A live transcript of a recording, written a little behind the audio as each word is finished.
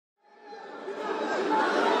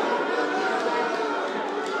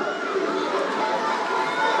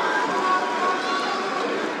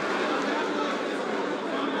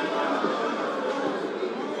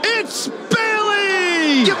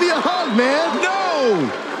man. No!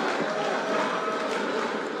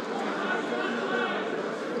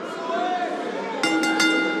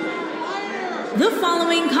 The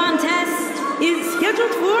following contest is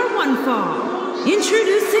scheduled for one fall.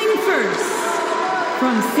 Introducing first,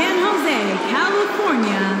 from San Jose,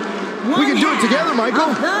 California, we can do it together, Michael.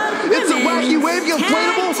 It's a wacky wave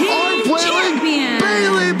inflatable, arm flailing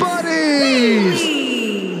Bayley buddies.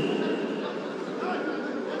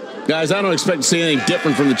 Guys, I don't expect to see anything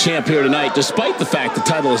different from the champ here tonight, despite the fact the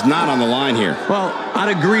title is not on the line here. Well, I'd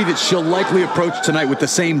agree that she'll likely approach tonight with the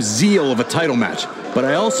same zeal of a title match. But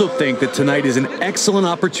I also think that tonight is an excellent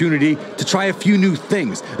opportunity to try a few new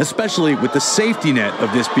things, especially with the safety net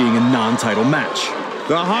of this being a non-title match.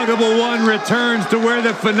 The Huggable One returns to where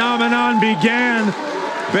the phenomenon began.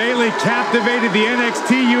 Bayley captivated the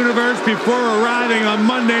NXT universe before arriving on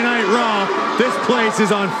Monday Night Raw. This place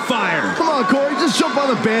is on fire. Come on, Corey, just jump on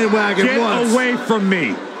the bandwagon once. Get away from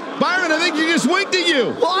me. Byron, I think you just winked at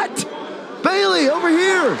you. What? Bayley, over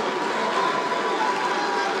here.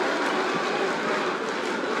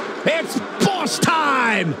 It's boss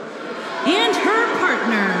time! And her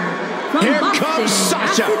partner, from Here Boston, comes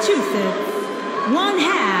Sasha. Massachusetts, one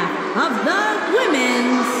half of the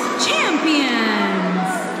Women's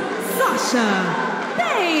Champions, Sasha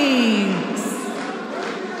Banks.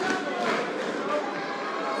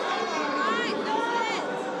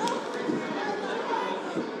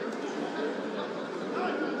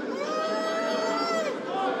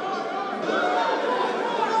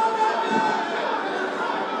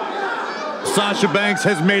 Sasha Banks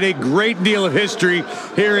has made a great deal of history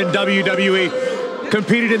here in WWE.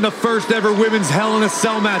 Competed in the first ever women's Hell in a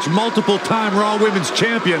Cell match, multiple-time Raw Women's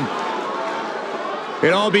Champion.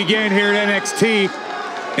 It all began here at NXT,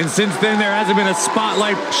 and since then there hasn't been a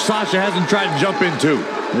spotlight Sasha hasn't tried to jump into.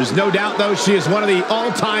 There's no doubt, though, she is one of the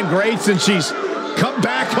all-time greats, and she's come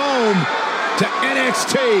back home to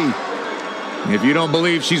NXT. If you don't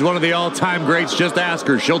believe she's one of the all-time greats, just ask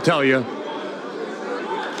her. She'll tell you.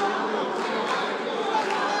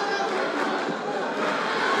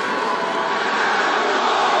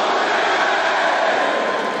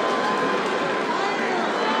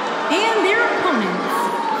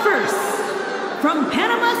 From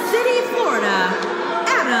Panama City, Florida,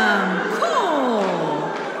 Adam Cole.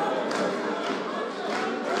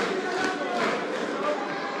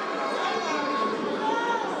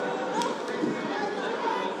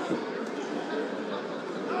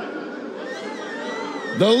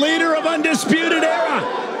 The leader of Undisputed Era.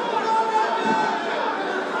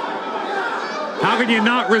 How can you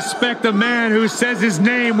not respect a man who says his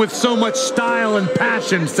name with so much style and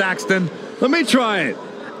passion, Saxton? Let me try it.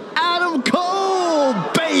 Adam Cole,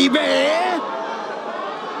 baby!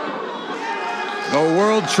 A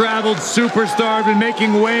world-traveled superstar, been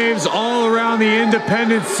making waves all around the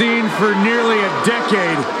independent scene for nearly a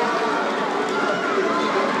decade.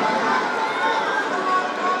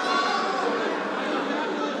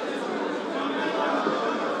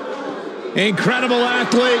 Incredible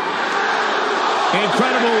athlete.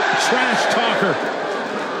 Incredible trash talker.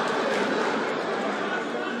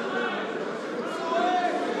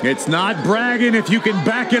 It's not bragging if you can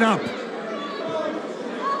back it up.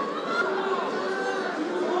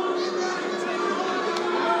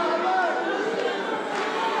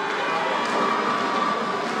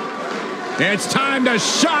 It's time to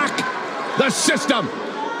shock the system.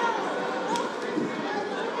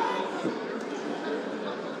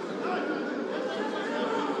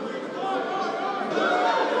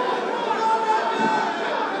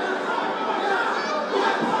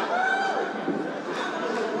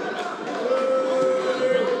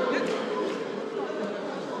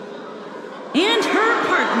 And her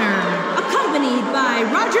partner, accompanied by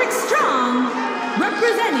Roderick Strong,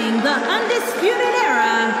 representing the Undisputed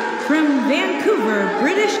Era from Vancouver,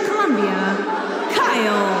 British Columbia,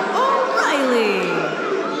 Kyle O'Reilly.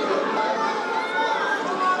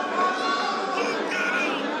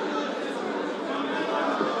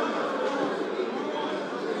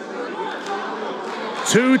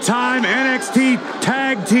 Two-time NXT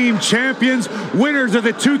Tag Team Champions, winners of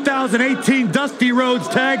the 2018 Dusty Rhodes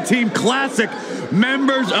Tag Team Classic,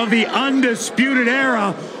 members of the Undisputed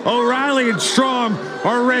Era, O'Reilly and Strong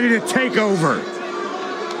are ready to take over.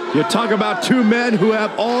 You talk about two men who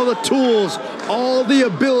have all the tools, all the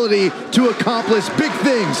ability to accomplish big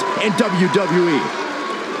things in WWE.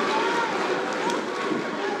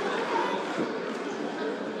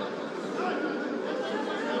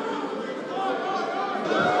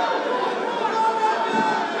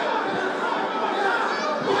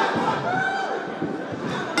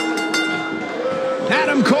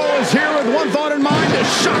 Adam Cole is here with one thought in mind: to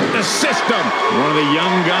shock the system. One of the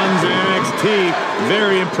young guns in NXT. NXT.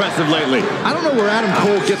 Very impressive lately. I don't know where Adam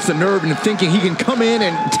Cole gets the nerve in thinking he can come in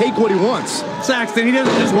and take what he wants. Saxton, he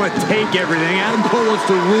doesn't just want to take everything. Adam Cole wants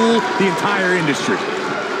to rule the entire industry.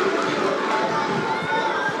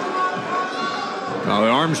 Oh, the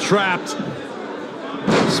arm's trapped.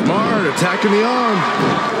 Smart, attacking the arm.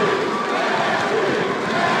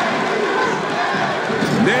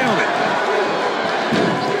 Nailed it.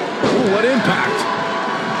 Ooh, what impact.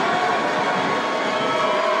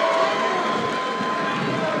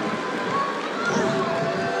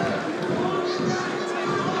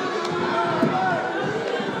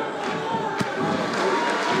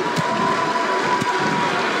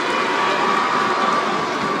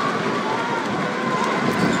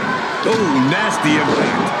 Oh, nasty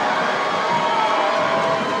impact.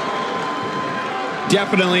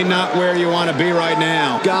 Definitely not where you want to be right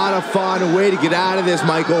now. Gotta find a way to get out of this,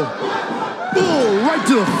 Michael. Ooh, right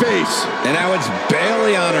to the face. And now it's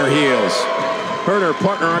Bayley on her heels. Her and her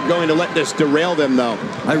partner aren't going to let this derail them, though.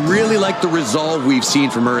 I really like the resolve we've seen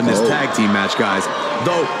from her in this tag team match, guys.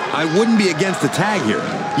 Though, I wouldn't be against the tag here.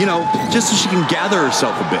 You know, just so she can gather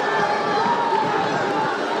herself a bit.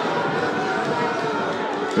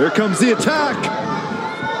 Here comes the attack.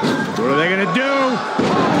 What are they going to do?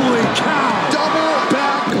 Holy cow. Double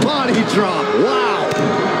back body drop. Wow.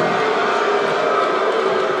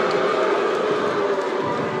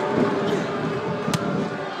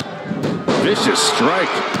 Vicious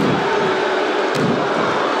strike.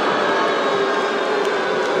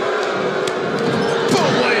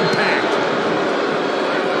 Boom, what impact.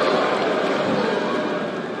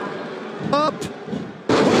 Up.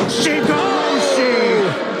 She goes,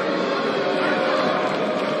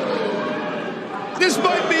 This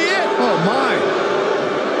might be it. Oh, my.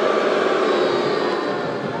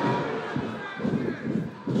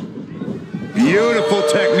 Beautiful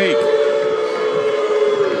technique.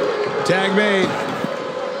 Tag made.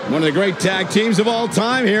 One of the great tag teams of all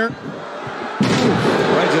time here.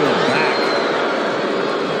 Right to the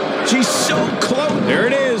back. She's so close. There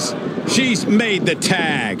it is. She's made the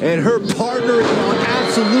tag. And her partner is on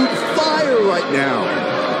absolute fire right now.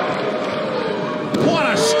 What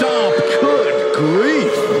a stomp. Good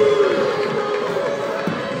grief.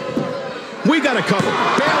 We got a cover.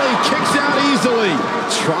 Bayley kicks out easily.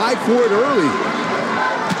 Tried for it early.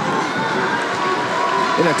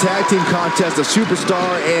 In a tag team contest, a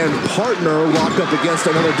superstar and partner lock up against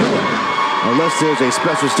another duo. Unless there's a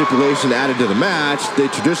special stipulation added to the match, the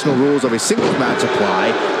traditional rules of a singles match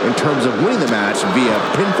apply in terms of winning the match via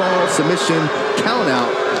pinfall, submission,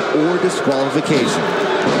 countout, or disqualification.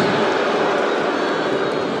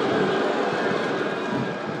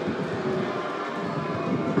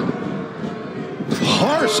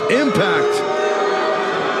 Harsh impact.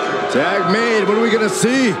 Tag made. What are we going to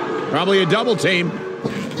see? Probably a double team.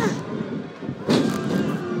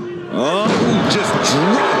 Oh, just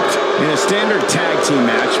dropped. In a standard tag team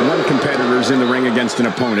match, one competitor is in the ring against an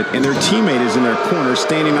opponent, and their teammate is in their corner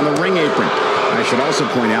standing on the ring apron. I should also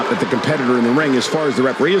point out that the competitor in the ring, as far as the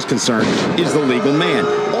referee is concerned, is the legal man.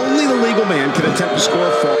 Only the legal man can attempt to score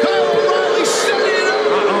a fall.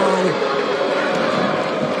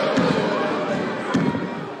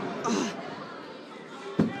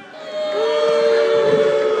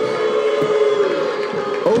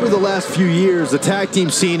 Over the last few years, the tag team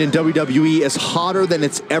scene in WWE is hotter than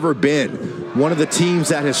it's ever been. One of the teams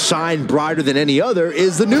that has shined brighter than any other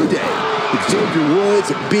is the New Day. Xavier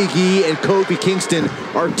Woods, Big E, and Kofi Kingston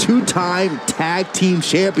are two-time tag team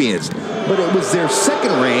champions. But it was their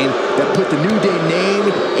second reign that put the New Day name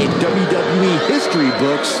in WWE history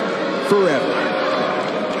books forever.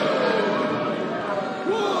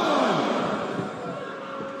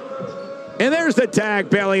 And there's the tag,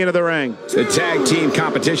 Bayley into the ring. The tag team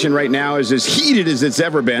competition right now is as heated as it's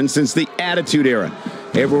ever been since the Attitude Era.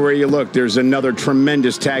 Everywhere you look, there's another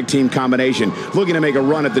tremendous tag team combination looking to make a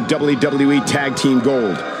run at the WWE Tag Team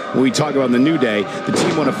Gold. When we talk about the New Day, the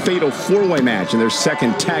team won a fatal four-way match in their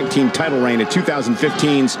second tag team title reign at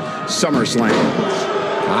 2015's SummerSlam.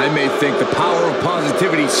 I may think the power of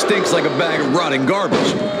positivity stinks like a bag of rotting garbage,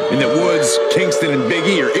 and that Woods, Kingston, and Big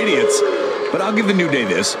E are idiots. But I'll give the New Day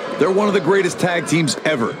this. They're one of the greatest tag teams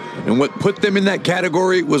ever. And what put them in that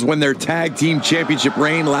category was when their tag team championship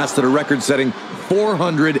reign lasted a record-setting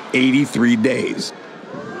 483 days.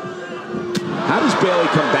 How does Bayley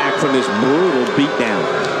come back from this brutal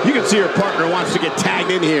beatdown? You can see her partner wants to get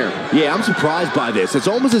tagged in here. Yeah, I'm surprised by this. It's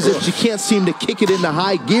almost as if she can't seem to kick it into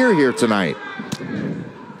high gear here tonight.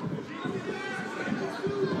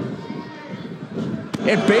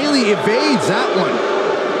 And Bayley evades that one.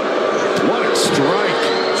 What a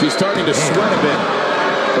strike. She's starting to sweat a bit,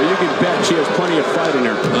 but you can bet she has plenty of fight in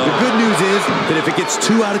her. The good news is that if it gets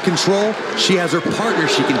too out of control, she has her partner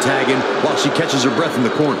she can tag in while she catches her breath in the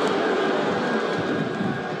corner.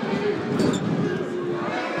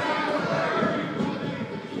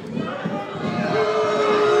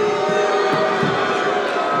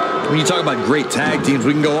 When you talk about great tag teams,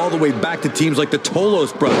 we can go all the way back to teams like the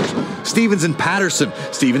Tolos brothers, Stevens and Patterson,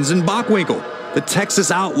 Stevens and Bockwinkel, the Texas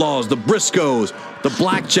Outlaws, the Briscoes, the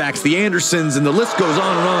Blackjacks, the Andersons, and the list goes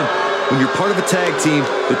on and on. When you're part of a tag team,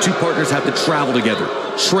 the two partners have to travel together,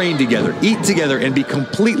 train together, eat together, and be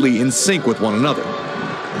completely in sync with one another.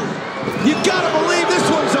 You gotta believe this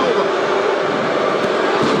one's over.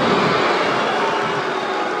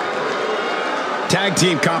 Tag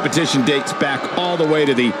team competition dates back all the way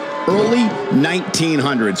to the early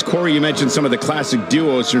 1900s. Corey, you mentioned some of the classic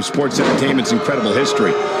duos from sports entertainment's incredible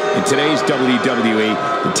history. In today's WWE,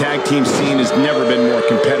 the tag team scene has never been more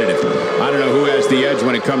competitive. I don't know who has the edge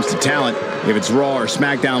when it comes to talent, if it's Raw or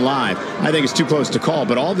SmackDown Live. I think it's too close to call,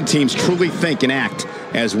 but all the teams truly think and act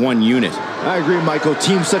as one unit. I agree, Michael.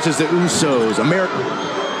 Teams such as the Usos,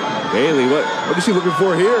 Bayley, what is she looking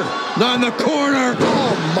for here? Not in the corner!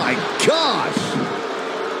 Oh my gosh!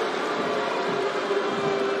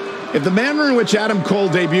 If the manner in which Adam Cole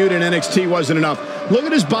debuted in NXT wasn't enough, look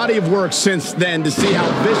at his body of work since then to see how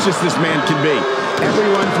vicious this man can be.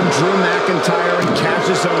 Everyone from Drew McIntyre and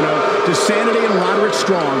Cassius Ohno to Sanity and Roderick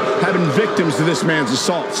Strong have been victims to this man's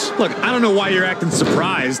assaults. Look, I don't know why you're acting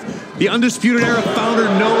surprised. The Undisputed Era founder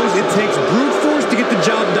knows it takes brute force to get the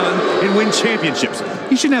job done and win championships.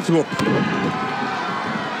 He shouldn't have to go.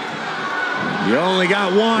 You only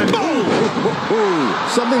got one.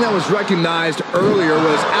 Something that was recognized earlier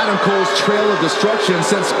was Adam Cole's trail of destruction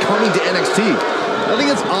since coming to NXT. I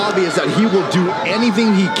think it's obvious that he will do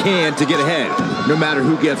anything he can to get ahead, no matter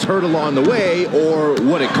who gets hurt along the way or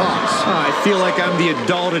what it costs. I feel like I'm the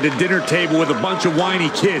adult at a dinner table with a bunch of whiny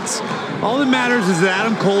kids. All that matters is that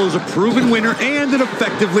Adam Cole is a proven winner and an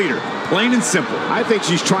effective leader. Plain and simple. I think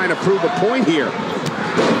she's trying to prove a point here.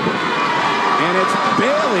 And it's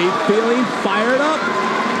Bayley feeling fired up.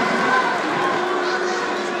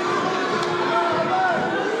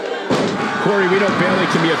 Corey, we know Bayley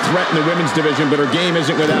can be a threat in the women's division, but her game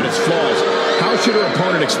isn't without its flaws. How should her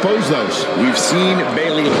opponent expose those? We've seen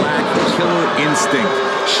Bayley lack killer instinct.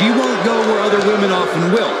 She won't go where other women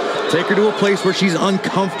often will. Take her to a place where she's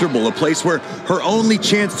uncomfortable, a place where her only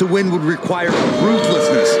chance to win would require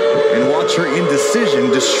ruthlessness, and watch her indecision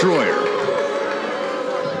destroy her.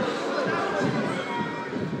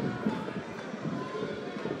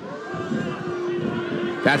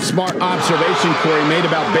 That smart observation Corey made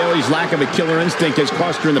about Bayley's lack of a killer instinct has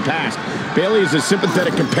cost her in the past. Bayley is a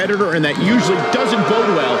sympathetic competitor, and that usually doesn't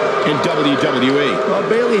bode well in WWE. Well,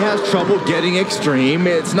 Bayley has trouble getting extreme.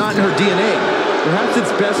 It's not in her DNA. Perhaps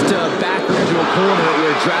it's best to back her into a corner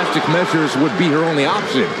where drastic measures would be her only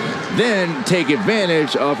option. Then take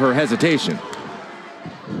advantage of her hesitation.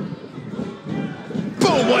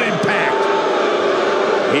 Boom, what impact!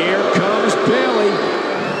 Here comes Bayley.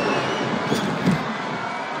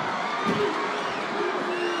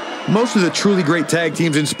 Most of the truly great tag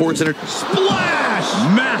teams in sports center. Splash!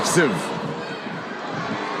 Massive.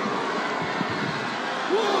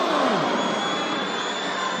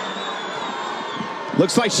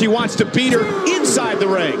 Looks like she wants to beat her inside the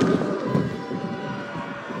ring.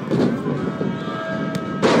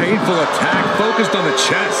 Painful attack focused on the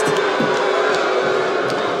chest.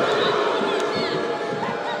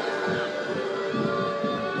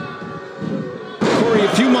 Corey, a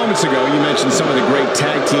few moments ago, you mentioned some of the great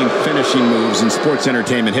tag team finishing moves in sports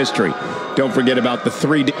entertainment history. Don't forget about the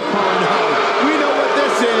 3D. Oh, no. We know what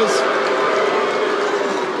this is.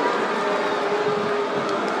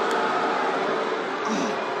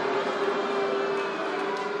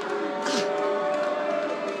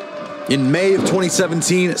 In May of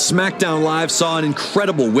 2017, SmackDown Live saw an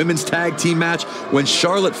incredible women's tag team match when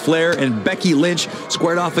Charlotte Flair and Becky Lynch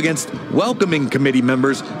squared off against welcoming committee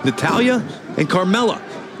members Natalya and Carmella.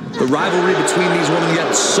 The rivalry between these women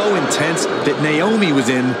got so intense that Naomi was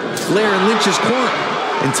in Flair and Lynch's corner,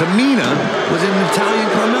 and Tamina was in Natalya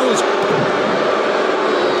and Carmella's.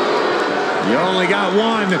 You only got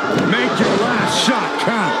one. Make your last shot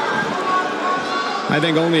count. I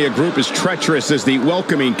think only a group as treacherous as the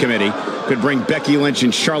welcoming committee could bring Becky Lynch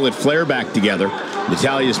and Charlotte Flair back together.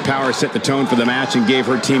 Natalya's power set the tone for the match and gave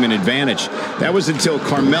her team an advantage. That was until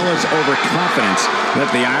Carmella's overconfidence let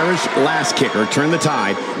the Irish lass kicker turn the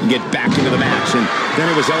tide and get back into the match. And then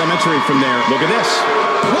it was elementary from there. Look at this.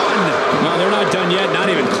 One. No, they're not done yet. Not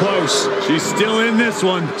even close. She's still in this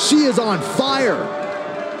one. She is on fire.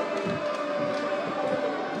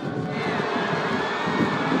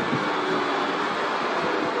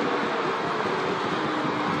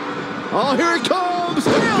 Oh, here it comes!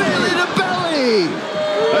 Belly to belly!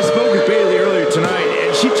 I spoke with Bayley earlier tonight,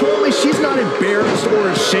 and she told me she's not embarrassed or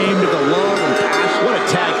ashamed of the love and passion. What a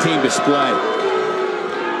tag team display.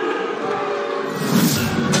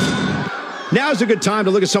 Now's a good time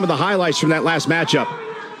to look at some of the highlights from that last matchup.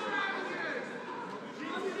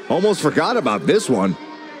 Almost forgot about this one.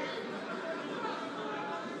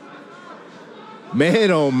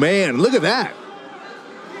 Man, oh man, look at that.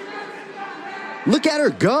 Look at her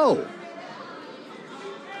go.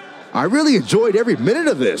 I really enjoyed every minute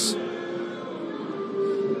of this. Here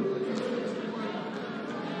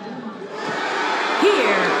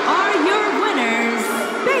are your winners,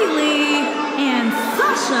 Bayley and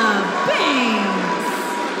Sasha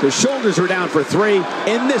Banks. The shoulders were down for 3,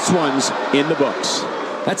 and this one's in the books.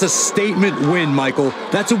 That's a statement win, Michael.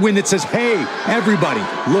 That's a win that says, hey, everybody,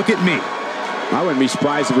 look at me. I wouldn't be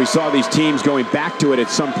surprised if we saw these teams going back to it at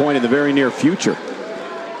some point in the very near future.